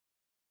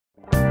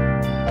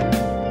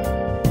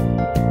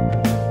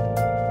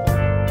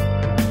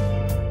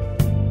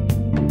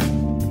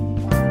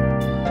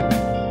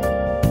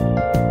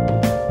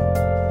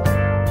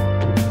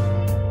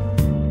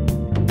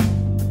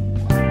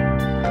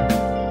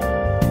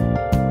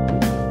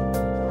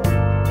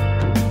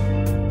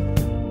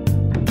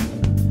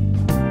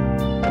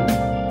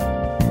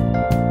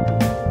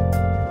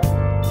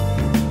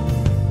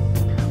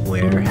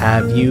Where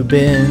have you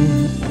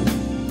been?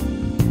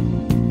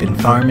 Been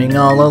farming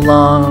all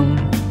along.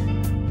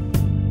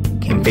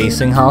 Came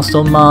facing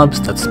hostile mobs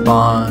that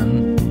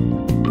spawn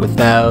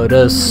without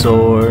a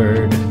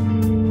sword,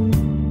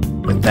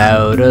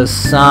 without a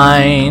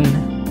sign.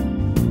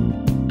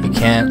 You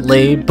can't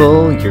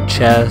label your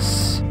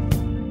chess.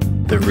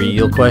 The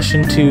real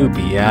question to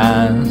be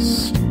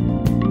asked: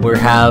 where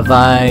have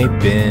I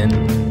been?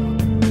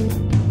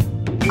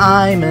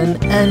 I'm an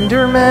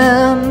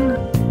enderman.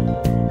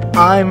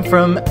 I'm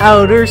from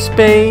outer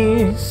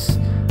space,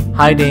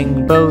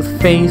 hiding both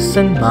face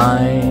and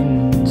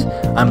mind.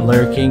 I'm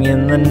lurking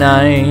in the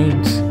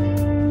night.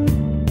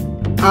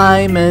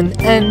 I'm an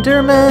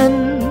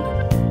enderman.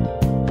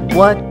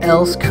 What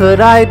else could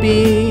I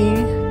be?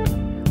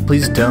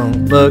 Please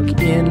don't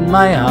look in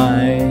my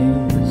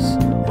eyes,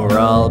 or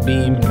I'll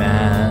be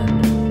mad.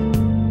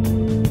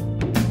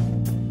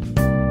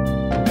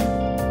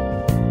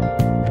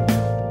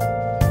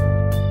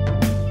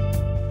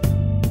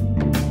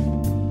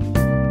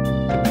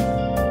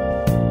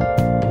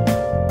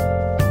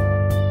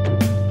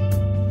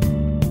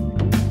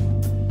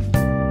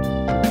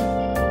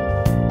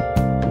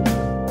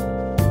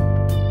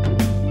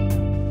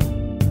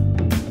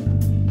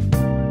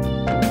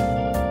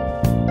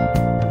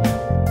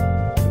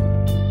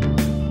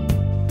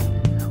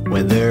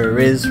 Where there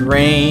is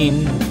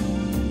rain,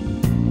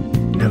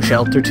 no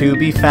shelter to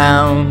be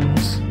found.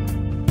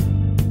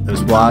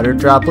 Those water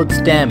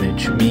droplets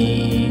damage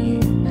me.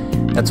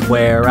 That's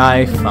where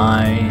I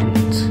find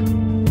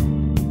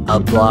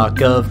a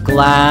block of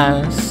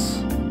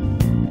glass,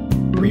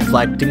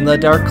 reflecting the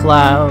dark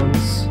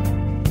clouds,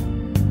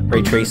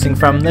 Raytracing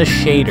from the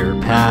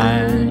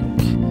shaderpack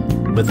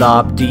with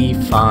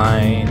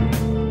optifine.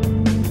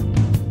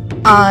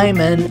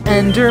 I'm an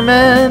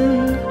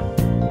enderman.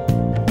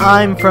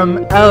 I'm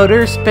from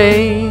outer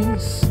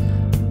space,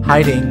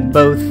 hiding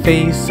both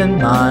face and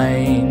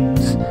mind.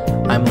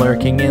 I'm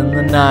lurking in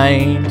the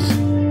night.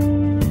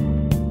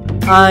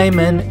 I'm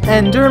an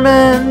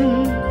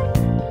enderman.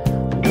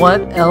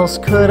 What else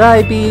could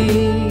I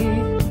be?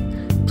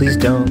 Please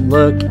don't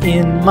look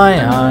in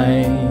my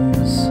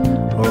eyes,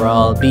 or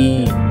I'll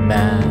be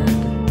mad.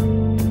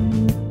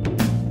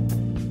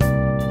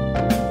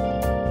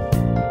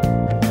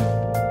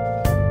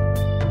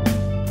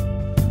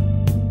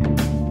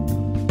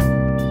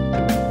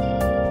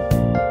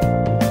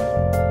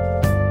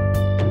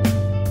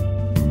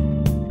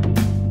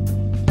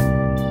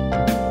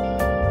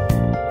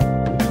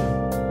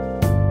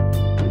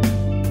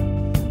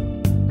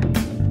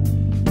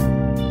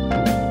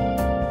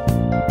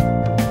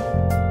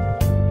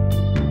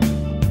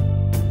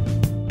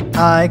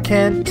 I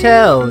can't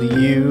tell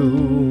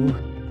you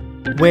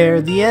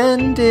where the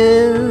end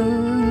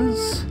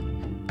is.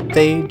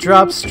 They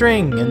drop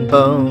string and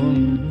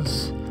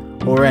bones,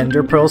 or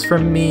ender pearls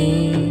from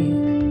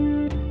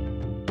me,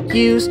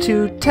 used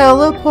to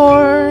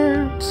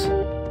teleport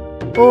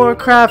or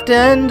craft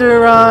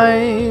ender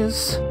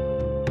eyes.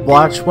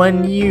 Watch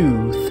when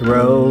you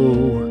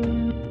throw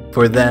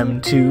for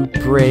them to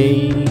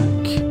break.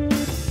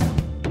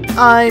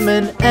 I'm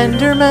an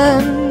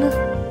enderman.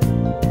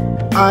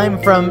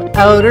 I'm from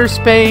outer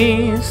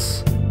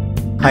space,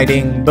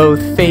 hiding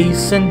both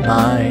face and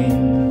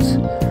mind.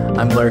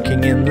 I'm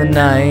lurking in the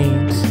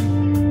night.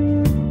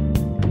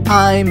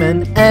 I'm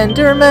an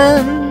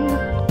enderman.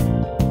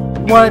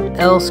 What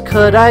else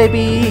could I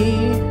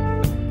be?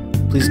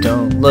 Please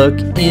don't look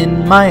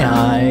in my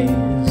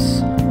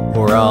eyes,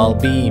 or I'll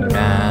be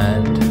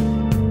mad.